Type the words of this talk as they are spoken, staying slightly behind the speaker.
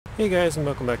Hey guys, and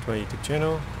welcome back to my YouTube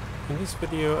channel. In this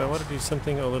video I want to do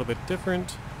something a little bit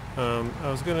different. I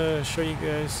was going to show you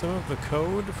guys some of the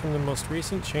code from the most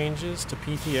recent changes to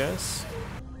PTS.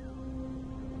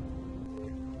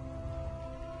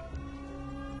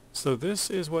 So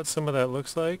this is what some of that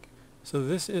looks like. So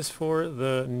this is for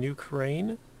the new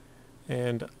crane,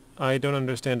 and I don't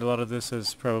understand a lot of this,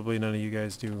 as probably none of you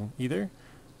guys do either,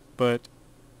 but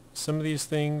some of these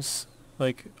things,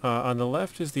 like on the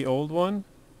left is the old one,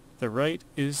 the right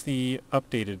is the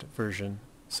updated version.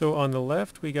 So on the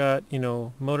left we got,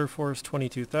 motor force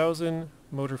 22,000,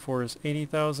 motor force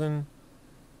 80,000.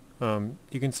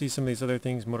 You can see some of these other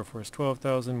things, motor force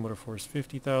 12,000, motor force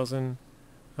 50,000.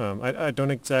 I don't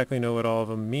exactly know what all of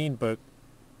them mean, but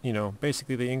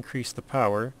basically they increase the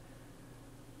power.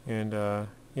 And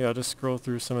yeah, I'll just scroll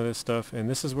through some of this stuff, and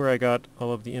this is where I got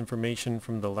all of the information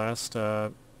from the last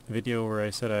video where I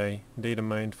said I data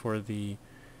mined for the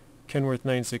Kenworth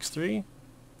 963.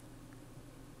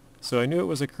 So I knew it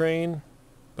was a crane,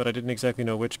 but I didn't exactly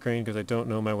know which crane because I don't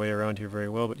know my way around here very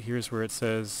well, but here's where it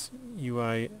says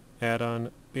UI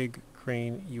add-on big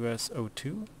crane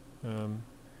US02.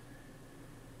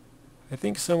 I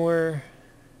think somewhere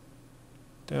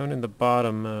down in the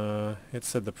bottom it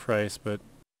said the price, but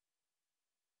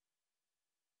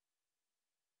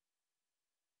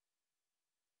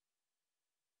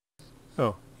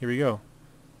oh, here we go.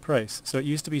 Price. So it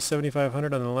used to be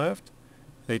 7,500 on the left.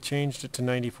 They changed it to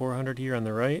 9,400 here on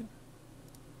the right.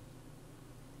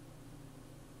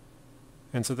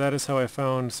 And so that is how I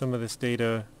found some of this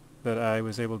data that I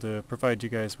was able to provide you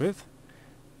guys with.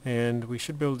 And we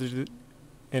should be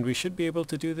able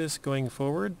to do this going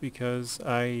forward because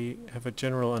I have a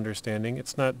general understanding.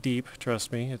 It's not deep,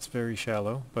 trust me, it's very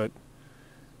shallow, but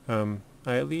I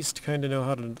at least kind of know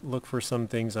how to look for some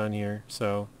things on here.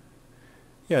 So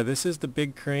yeah, this is the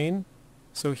big crane.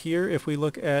 So here, if we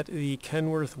look at the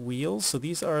Kenworth wheels, so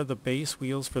these are the base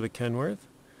wheels for the Kenworth.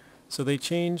 So they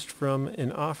changed from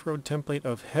an off-road template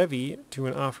of heavy to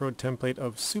an off-road template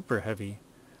of super heavy.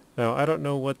 Now, I don't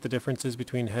know what the difference is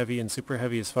between heavy and super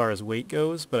heavy as far as weight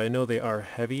goes, but I know they are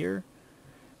heavier.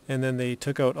 And then they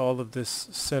took out all of this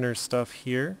center stuff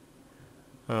here.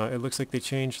 It looks like they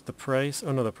changed the price.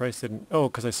 Oh no, the price didn't. Oh,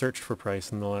 because I searched for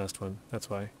price in the last one. That's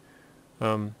why.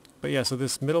 But yeah, so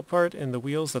this middle part and the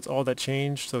wheels, that's all that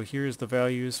changed. So here's the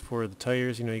values for the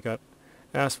tires. You got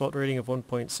asphalt rating of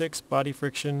 1.6, body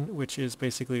friction, which is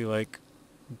basically like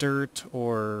dirt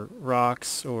or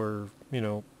rocks or,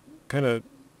 kind of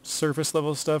surface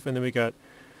level stuff. And then we got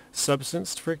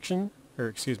substance friction,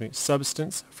 which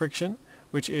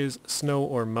is snow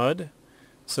or mud.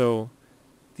 So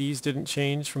these didn't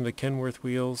change from the Kenworth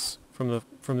wheels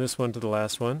from this one to the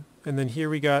last one. And then here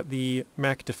we got the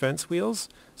Mack Defense wheels.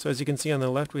 So as you can see on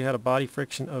the left, we had a body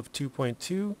friction of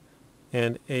 2.2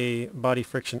 and a body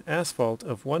friction asphalt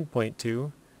of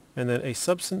 1.2 and then a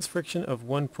substance friction of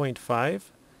 1.5.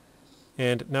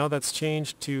 And now that's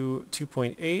changed to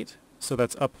 2.8, so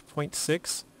that's up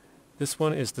 0.6. This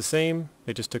one is the same.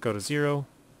 They just took out a 0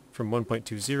 from 1.20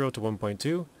 to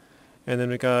 1.2. And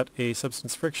then we got a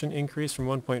substance friction increase from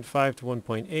 1.5 to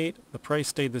 1.8. The price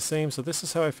stayed the same, so this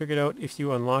is how I figured out if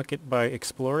you unlock it by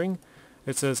exploring.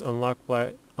 It says unlock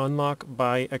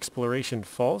by exploration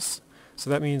false,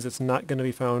 so that means it's not going to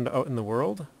be found out in the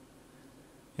world.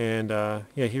 And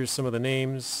yeah, here's some of the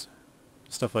names,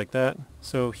 stuff like that.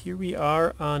 So here we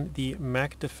are on the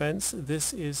Mack Defense.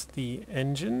 This is the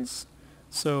engines.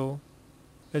 So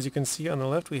as you can see on the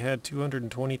left, we had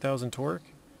 220,000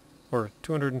 torque. Or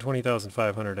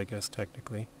 220,500, I guess,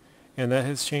 technically. And that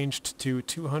has changed to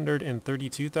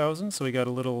 232,000, so we got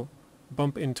a little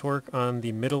bump in torque on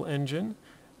the middle engine.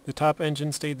 The top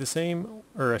engine stayed the same,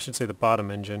 or I should say the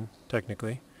bottom engine,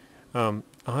 technically.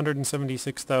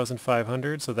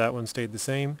 176,500, so that one stayed the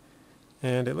same.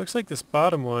 And it looks like this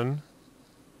bottom one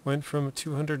went from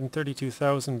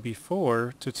 232,000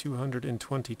 before to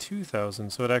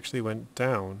 222,000, so it actually went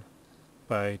down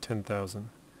by 10,000.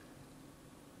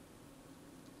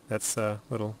 That's a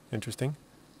little interesting.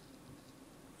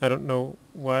 I don't know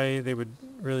why they would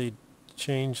really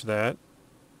change that.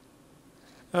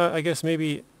 I guess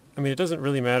maybe, it doesn't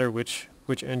really matter which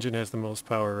engine has the most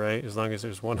power, right? As long as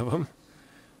there's one of them.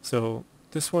 So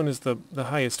this one is the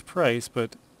highest price,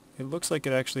 but it looks like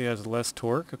it actually has less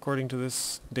torque according to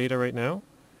this data right now.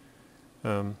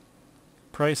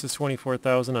 Price is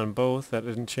 24,000 on both. That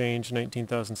didn't change.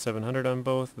 19,700 on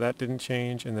both. That didn't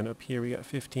change. And then up here we got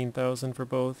 15,000 for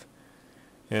both.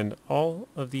 And all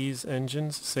of these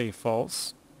engines say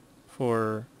false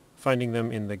for finding them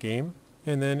in the game.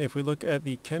 And then if we look at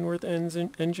the Kenworth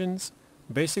engines,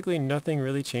 basically nothing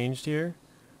really changed here.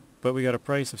 but we got a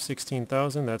price of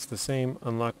 16,000. That's the same,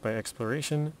 unlocked by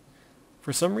exploration.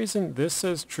 For some reason this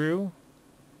says true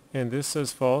and this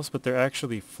says false, but they're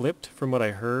actually flipped from what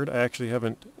I heard. I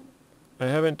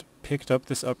haven't picked up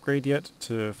this upgrade yet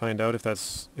to find out if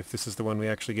this is the one we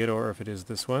actually get or if it is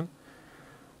this one.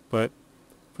 But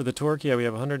for the torque, yeah, we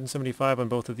have 175 on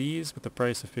both of these with the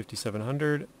price of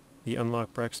 5,700. The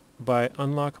unlock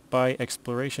by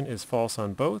exploration is false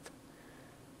on both.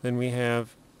 Then we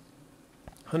have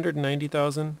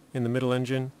 190,000 in the middle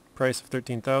engine, price of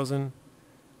 13,000.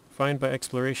 Find by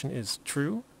exploration is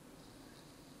true.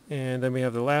 And then we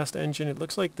have the last engine. It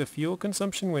looks like the fuel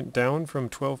consumption went down from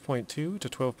 12.2 to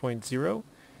 12.0.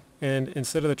 And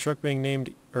instead of the truck being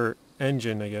named, or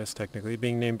engine I guess technically,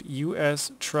 being named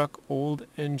US Truck Old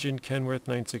Engine Kenworth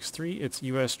 963, it's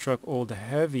US Truck Old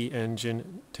Heavy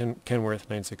Engine Kenworth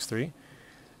 963.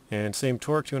 And same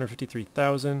torque,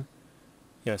 253,000.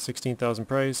 Yeah, 16,000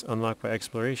 price, unlocked by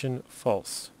exploration,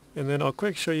 false. And then I'll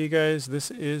quick show you guys,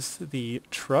 this is the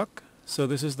truck. So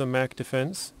this is the Mac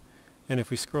Defense. And if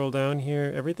we scroll down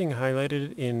here, everything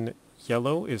highlighted in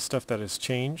yellow is stuff that has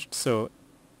changed. So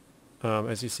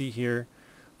as you see here,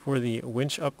 for the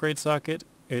winch upgrade socket,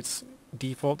 its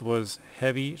default was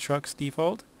heavy trucks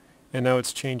default, and now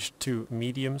it's changed to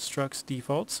medium trucks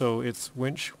default. So its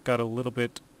winch got a little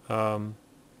bit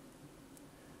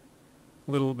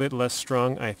less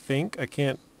strong, I think. I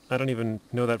don't even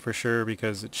know that for sure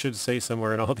because it should say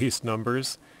somewhere in all these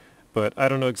numbers, but I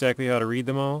don't know exactly how to read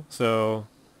them all. So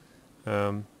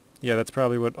yeah, that's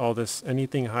probably what all this,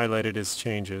 anything highlighted is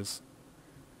changes.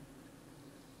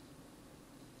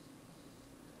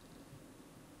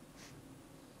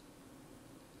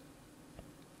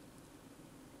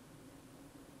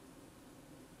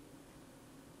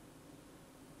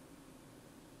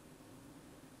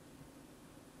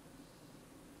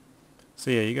 So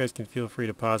yeah, you guys can feel free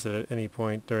to pause it at any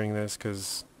point during this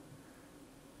because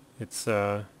it's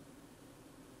a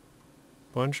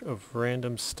bunch of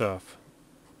random stuff.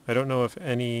 I don't know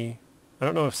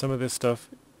if some of this stuff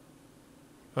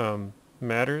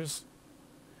matters,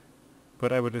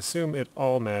 but I would assume it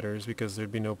all matters because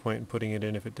there'd be no point in putting it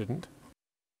in if it didn't.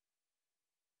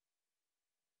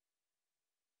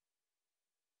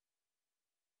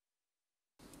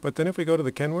 But then if we go to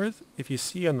the Kenworth, if you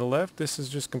see on the left, this is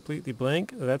just completely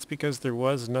blank. That's because there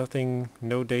was nothing,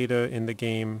 no data in the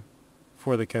game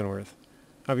for the Kenworth.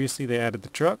 Obviously they added the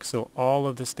truck, so all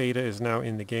of this data is now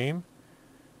in the game.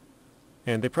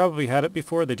 And they probably had it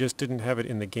before, they just didn't have it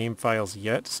in the game files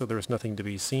yet, so there was nothing to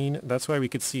be seen. That's why we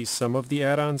could see some of the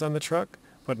add-ons on the truck,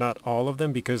 but not all of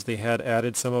them because they had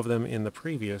added some of them in the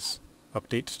previous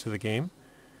update to the game.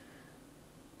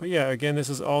 But yeah, again, this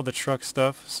is all the truck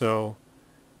stuff, so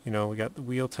you know, we got the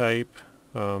wheel type,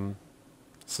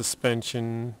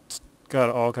 suspension,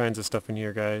 got all kinds of stuff in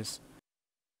here, guys.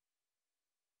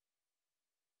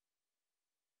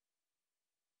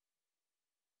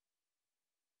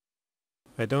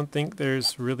 I don't think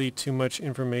there's really too much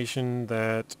information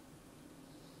that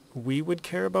we would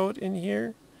care about in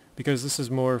here, because this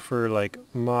is more for like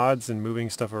mods and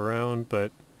moving stuff around,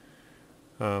 but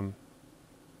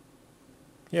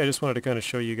yeah, I just wanted to kind of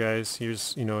show you guys.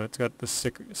 Here's, you know, it's got the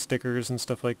stickers and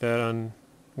stuff like that on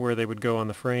where they would go on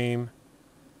the frame.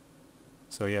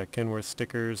 So yeah, Kenworth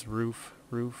stickers, roof.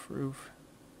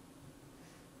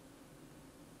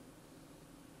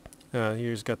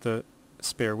 Here's got the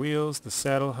spare wheels, the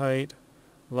saddle height,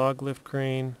 log lift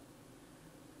crane,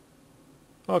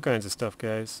 all kinds of stuff,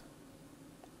 guys.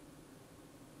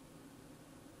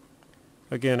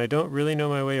 Again, I don't really know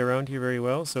my way around here very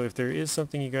well, so if there is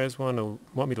something you guys want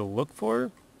me to look for,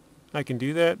 I can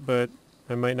do that, but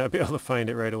I might not be able to find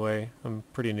it right away. I'm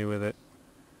pretty new with it.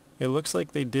 It looks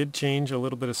like they did change a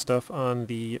little bit of stuff on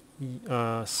the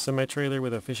semi-trailer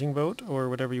with a fishing boat, or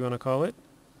whatever you want to call it.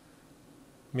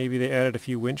 Maybe they added a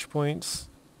few winch points.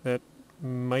 That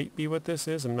might be what this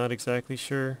is. I'm not exactly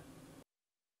sure.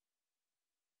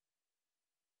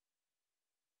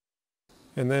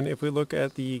 And then if we look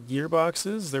at the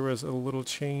gearboxes, there was a little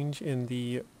change in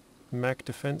the Mac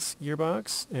Defense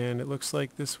gearbox, and it looks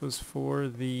like this was for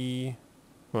the,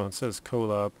 well, it says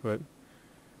Colab, but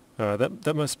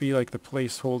that must be like the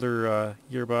placeholder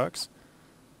gearbox.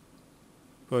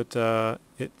 But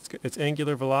its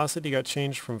angular velocity got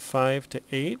changed from 5 to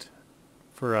 8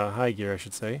 for high gear, I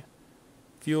should say.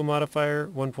 Fuel modifier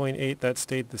 1.8, that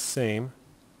stayed the same.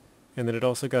 And then it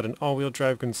also got an all-wheel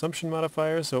drive consumption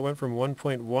modifier, so it went from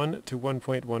 1.1 to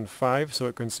 1.15, so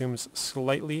it consumes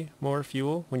slightly more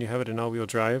fuel when you have it in all-wheel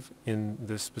drive in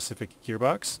this specific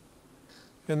gearbox.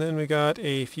 And then we got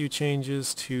a few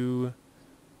changes to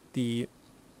the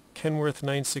Kenworth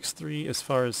 963 as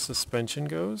far as suspension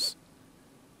goes.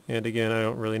 And again, I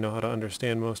don't really know how to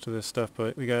understand most of this stuff,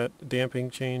 but we got damping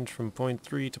change from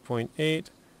 0.3 to 0.8.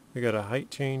 We got a height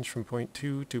change from 0.2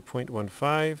 to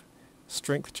 0.15.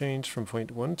 Strength change from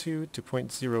 0.12 to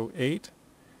 0.08.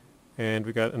 And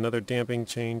we got another damping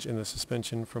change in the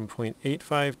suspension from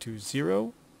 0.85 to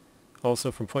 0.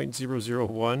 Also from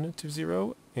 0.001 to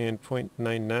 0 and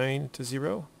 0.99 to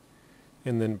 0.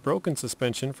 And then broken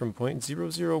suspension from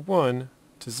 0.001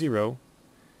 to 0.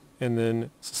 And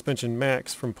then suspension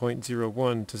max from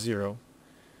 0.01 to 0.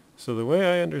 So the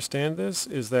way I understand this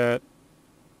is that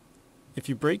if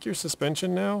you break your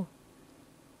suspension now,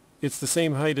 it's the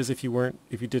same height as if you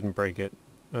didn't break it.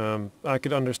 I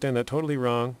could understand that totally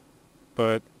wrong,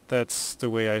 but that's the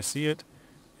way I see it.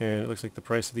 And it looks like the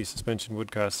price of the suspension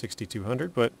would cost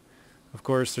 $6,200, but of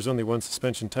course there's only one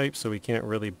suspension type, so we can't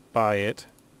really buy it,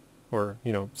 or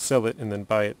sell it and then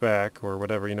buy it back, or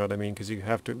whatever, you know what I mean, because you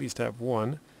have to at least have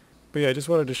one. But yeah, I just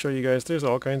wanted to show you guys there's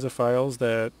all kinds of files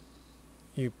that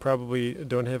you probably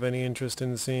don't have any interest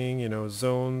in seeing,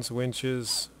 zones,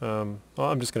 winches, well,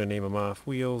 I'm just going to name them off: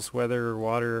 wheels, weather,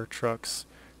 water, trucks,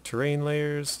 terrain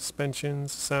layers,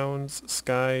 suspensions, sounds,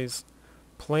 skies,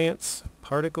 plants,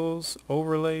 particles,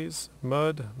 overlays,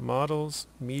 mud, models,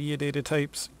 media data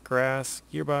types, grass,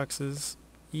 gearboxes,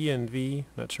 ENV,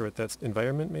 not sure what that's,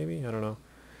 environment maybe, I don't know,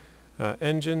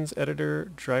 engines,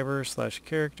 editor,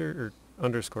 driver/character, or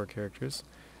underscore characters,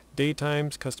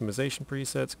 daytimes, customization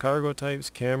presets, cargo types,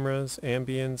 cameras,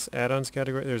 ambience, add-ons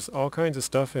category. There's all kinds of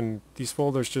stuff, and these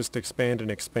folders just expand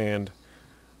and expand.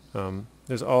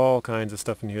 There's all kinds of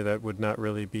stuff in here that would not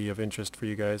really be of interest for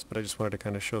you guys, but I just wanted to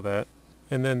kind of show that.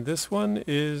 And then this one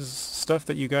is stuff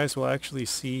that you guys will actually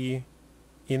see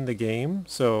in the game.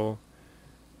 So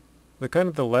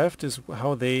the left is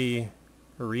how they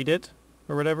read it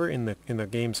or whatever in the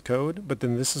game's code, but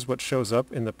then this is what shows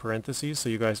up in the parentheses, so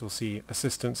you guys will see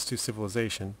assistance to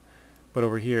civilization. But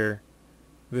over here,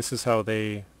 this is how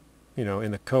they,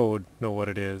 in the code, know what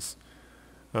it is.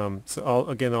 So all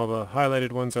the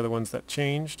highlighted ones are the ones that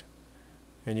changed,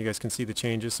 and you guys can see the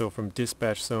changes. So from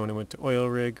dispatch zone it went to oil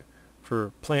rig.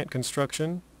 For plant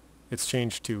construction, it's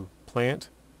changed to plant.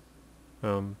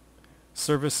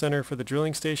 Service center for the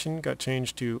drilling station got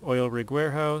changed to oil rig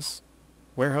warehouse.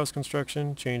 Warehouse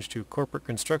construction changed to corporate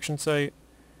construction site.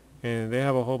 And they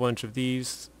have a whole bunch of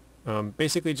these.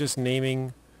 Basically just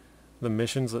naming the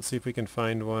missions. Let's see if we can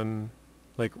find one.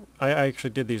 Like, I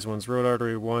actually did these ones, Road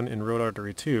Artery 1 and Road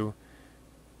Artery 2.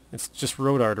 It's just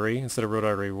Road Artery instead of Road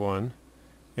Artery 1.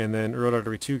 And then Road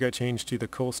Artery 2 got changed to the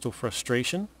Coastal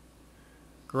Frustration.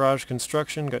 Garage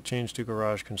construction got changed to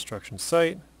garage construction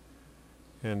site.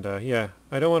 And yeah,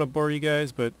 I don't want to bore you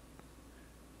guys, but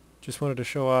just wanted to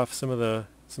show off some of the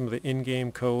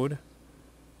in-game code.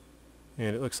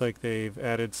 And it looks like they've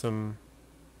added some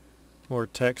more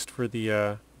text for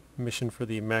the mission for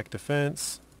the MAC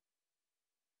defense.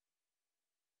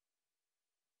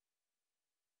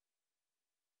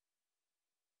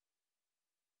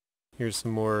 Here's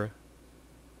some more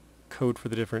code for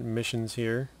the different missions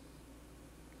here.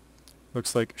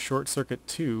 Looks like Short Circuit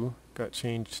 2 got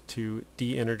changed to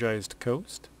De-Energized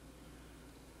Coast.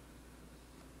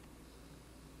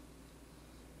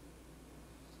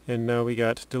 And now we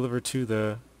got Deliver to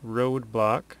the Road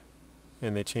block,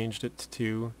 and they changed it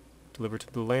to Deliver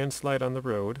to the Landslide on the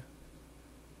Road.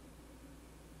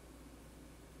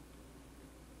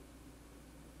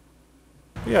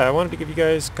 Yeah, I wanted to give you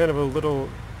guys kind of a little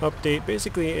update,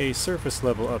 basically a surface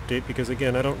level update, because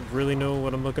again, I don't really know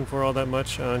what I'm looking for all that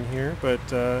much on here, but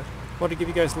I wanted to give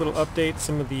you guys a little update,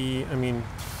 some of the,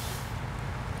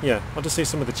 yeah, I'll just say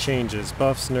some of the changes,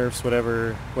 buffs, nerfs,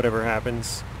 whatever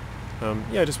happens.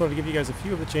 Yeah, I just wanted to give you guys a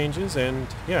few of the changes, and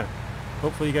yeah,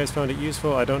 hopefully you guys found it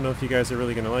useful. I don't know if you guys are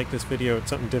really going to like this video. It's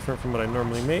something different from what I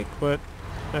normally make, but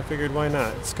I figured why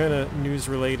not. It's kind of news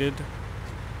related.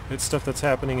 It's stuff that's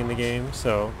happening in the game,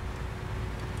 so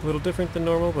a little different than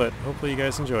normal, but hopefully you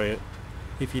guys enjoy it.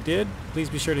 If you did, please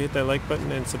be sure to hit that like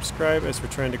button and subscribe, as we're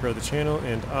trying to grow the channel,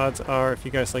 and odds are if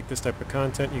you guys like this type of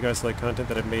content, you guys like content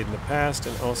that I've made in the past,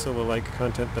 and also will like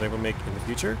content that I will make in the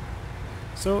future.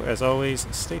 So, as always,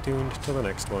 stay tuned till the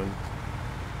next one.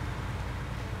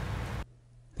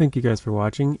 Thank you guys for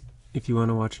watching. If you want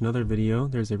to watch another video,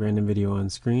 there's a random video on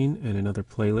screen and another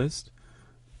playlist.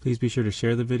 Please be sure to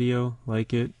share the video,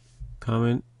 like it,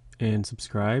 comment, and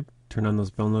subscribe. Turn on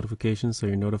those bell notifications so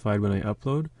you're notified when I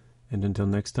upload. And until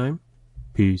next time,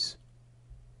 peace.